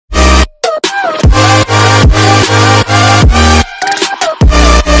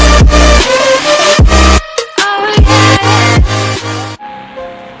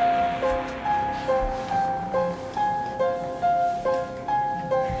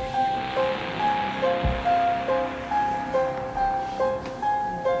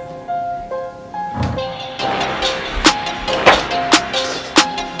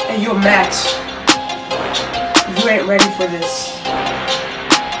Max, you ain't ready for this.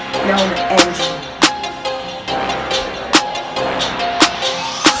 Now I'm gonna end you.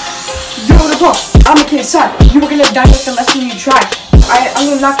 Yo, the ball, I'm a kid son. You were gonna die with the less than you tried. I'm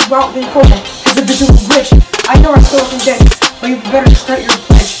gonna knock you out in cold. Cause the visual glitch. I know I'm still dead, but you better start your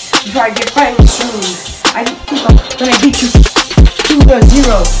pledge before I get fighting soon. I keep up when I beat you 2-0.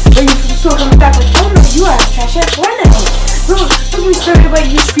 But you still coming back like, oh no, you have cash at one now. Don't be started by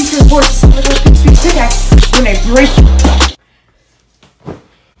you speak your voice like a big pickaxe when I break you.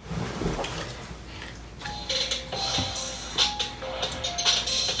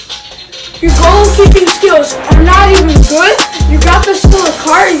 Your goalkeeping skills are not even good. You got the skill of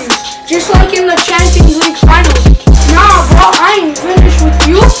car use, just like in the Champions League finals. Nah, bro, I ain't finished with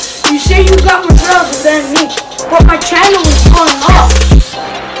you. You say you got more drugs than me, but my channel is going up.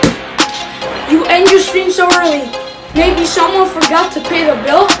 You end your stream so early. Maybe someone forgot to pay the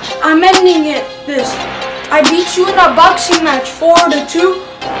bill. I'm ending this. I beat you in a boxing match 4-2,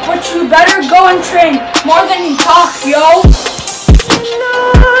 but you better go and train more than you talk, yo.